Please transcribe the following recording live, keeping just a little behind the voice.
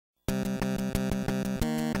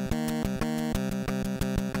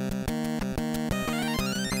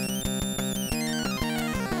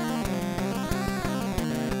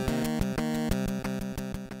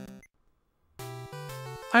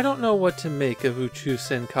I don't know what to make of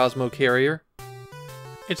Uchuusen Cosmo Carrier.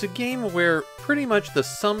 It's a game where pretty much the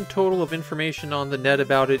sum total of information on the net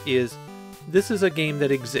about it is, this is a game that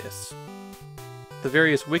exists. The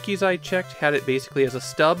various wikis I checked had it basically as a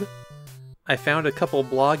stub. I found a couple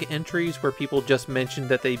blog entries where people just mentioned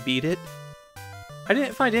that they beat it. I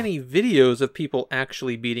didn't find any videos of people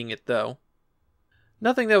actually beating it though.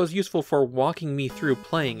 Nothing that was useful for walking me through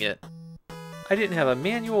playing it. I didn't have a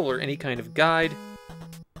manual or any kind of guide.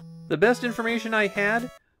 The best information I had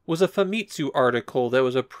was a Famitsu article that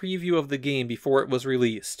was a preview of the game before it was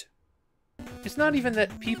released. It's not even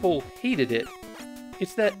that people hated it,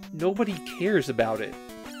 it's that nobody cares about it.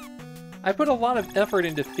 I put a lot of effort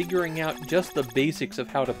into figuring out just the basics of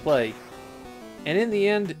how to play, and in the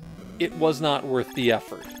end, it was not worth the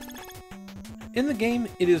effort. In the game,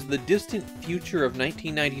 it is the distant future of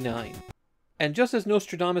 1999, and just as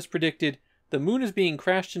Nostradamus predicted, the moon is being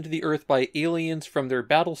crashed into the Earth by aliens from their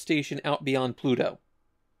battle station out beyond Pluto.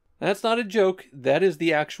 That's not a joke, that is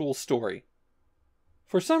the actual story.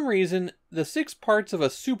 For some reason, the 6 parts of a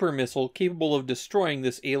super missile capable of destroying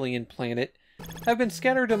this alien planet have been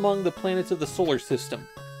scattered among the planets of the solar system.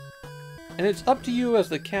 And it's up to you as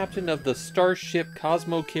the captain of the Starship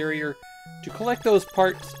Cosmo Carrier to collect those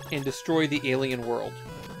parts and destroy the alien world.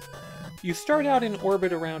 You start out in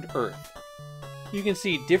orbit around Earth. You can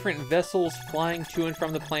see different vessels flying to and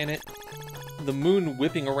from the planet, the moon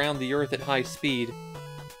whipping around the Earth at high speed,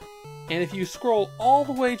 and if you scroll all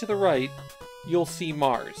the way to the right, you'll see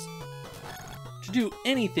Mars. To do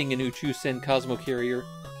anything in Uchuusen Cosmo Carrier,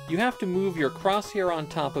 you have to move your crosshair on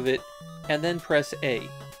top of it, and then press A.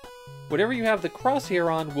 Whatever you have the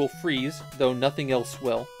crosshair on will freeze, though nothing else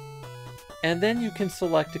will. And then you can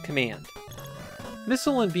select a command.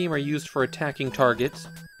 Missile and beam are used for attacking targets,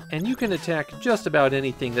 and you can attack just about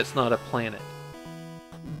anything that's not a planet.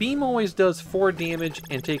 Beam always does 4 damage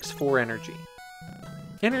and takes 4 energy.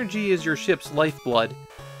 Energy is your ship's lifeblood,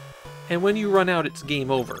 and when you run out it's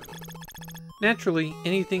game over. Naturally,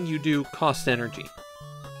 anything you do costs energy.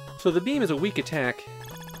 So the beam is a weak attack,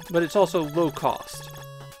 but it's also low cost.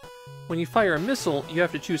 When you fire a missile, you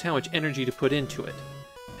have to choose how much energy to put into it.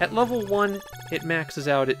 At level 1, it maxes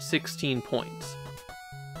out at 16 points.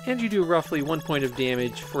 And you do roughly 1 point of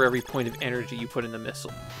damage for every point of energy you put in the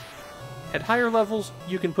missile. At higher levels,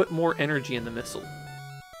 you can put more energy in the missile.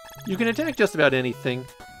 You can attack just about anything,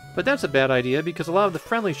 but that's a bad idea because a lot of the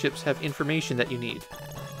friendly ships have information that you need.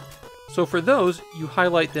 So for those, you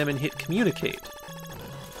highlight them and hit Communicate.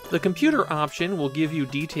 The computer option will give you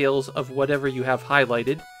details of whatever you have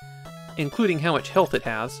highlighted, including how much health it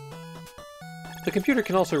has. The computer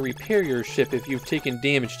can also repair your ship if you've taken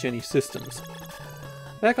damage to any systems.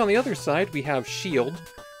 Back on the other side, we have Shield.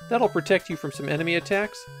 That'll protect you from some enemy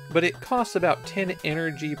attacks, but it costs about 10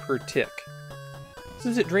 energy per tick.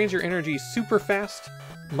 Since it drains your energy super fast,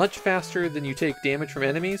 much faster than you take damage from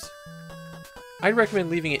enemies, I'd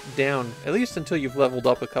recommend leaving it down, at least until you've leveled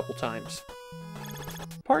up a couple times.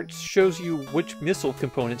 Parts shows you which missile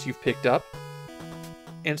components you've picked up,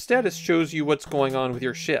 and status shows you what's going on with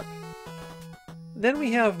your ship. Then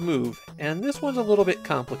we have Move, and this one's a little bit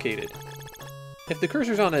complicated. If the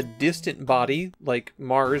cursor's on a distant body, like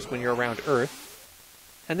Mars when you're around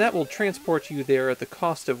Earth, and that will transport you there at the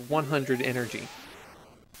cost of 100 energy.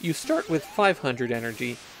 You start with 500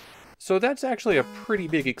 energy, so that's actually a pretty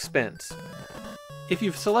big expense. If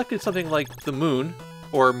you've selected something like the Moon,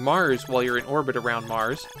 or Mars while you're in orbit around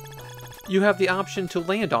Mars, you have the option to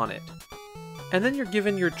land on it. And then you're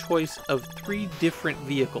given your choice of 3 different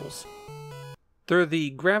vehicles. They're the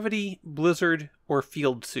Gravity, Blizzard, or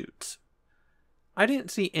Field suits. I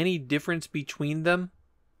didn't see any difference between them,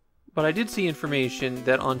 but I did see information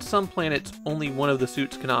that on some planets only one of the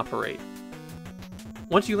suits can operate.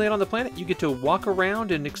 Once you land on the planet, you get to walk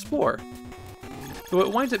around and explore, so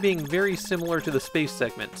it winds up being very similar to the space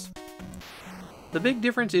segments. The big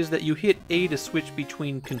difference is that you hit A to switch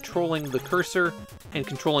between controlling the cursor and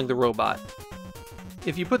controlling the robot.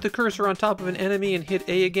 If you put the cursor on top of an enemy and hit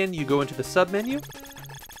A again, you go into the sub-menu,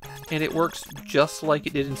 and it works just like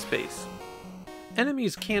it did in space.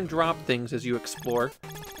 Enemies can drop things as you explore.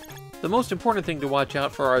 The most important thing to watch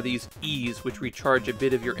out for are these E's, which recharge a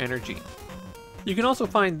bit of your energy. You can also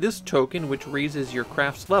find this token, which raises your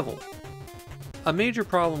craft's level. A major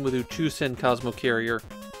problem with Uchuusen Cosmo Carrier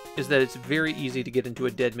is that it's very easy to get into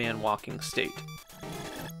a dead man walking state.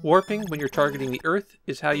 Warping when you're targeting the Earth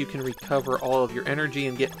is how you can recover all of your energy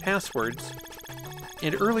and get passwords,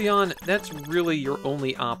 and early on, that's really your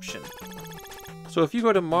only option. So if you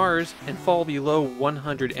go to Mars and fall below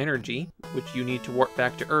 100 energy, which you need to warp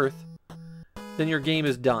back to Earth, then your game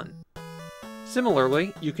is done.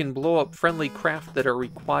 Similarly, you can blow up friendly craft that are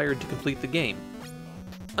required to complete the game.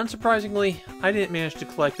 Unsurprisingly, I didn't manage to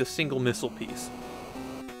collect a single missile piece.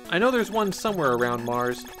 I know there's one somewhere around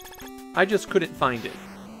Mars, I just couldn't find it.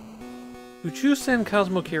 Uchuusen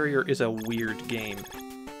Cosmo Carrier is a weird game.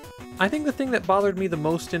 I think the thing that bothered me the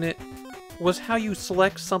most in it was how you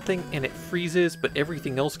select something and it freezes, but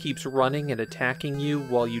everything else keeps running and attacking you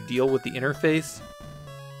while you deal with the interface.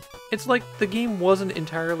 It's like the game wasn't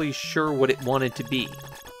entirely sure what it wanted to be.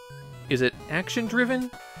 Is it action-driven,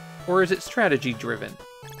 or is it strategy-driven?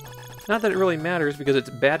 Not that it really matters because it's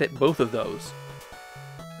bad at both of those.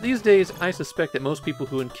 These days, I suspect that most people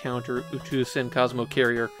who encounter Uchuusen Cosmo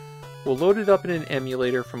Carrier will load it up in an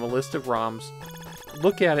emulator from a list of ROMs,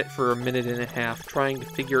 look at it for a minute and a half trying to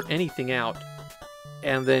figure anything out,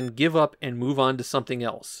 and then give up and move on to something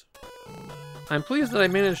else. I'm pleased that I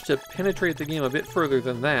managed to penetrate the game a bit further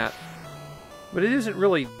than that, but it isn't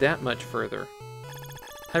really that much further.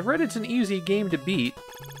 I've read it's an easy game to beat,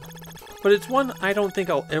 but it's one I don't think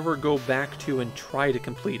I'll ever go back to and try to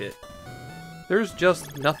complete it. There's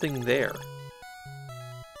just nothing there.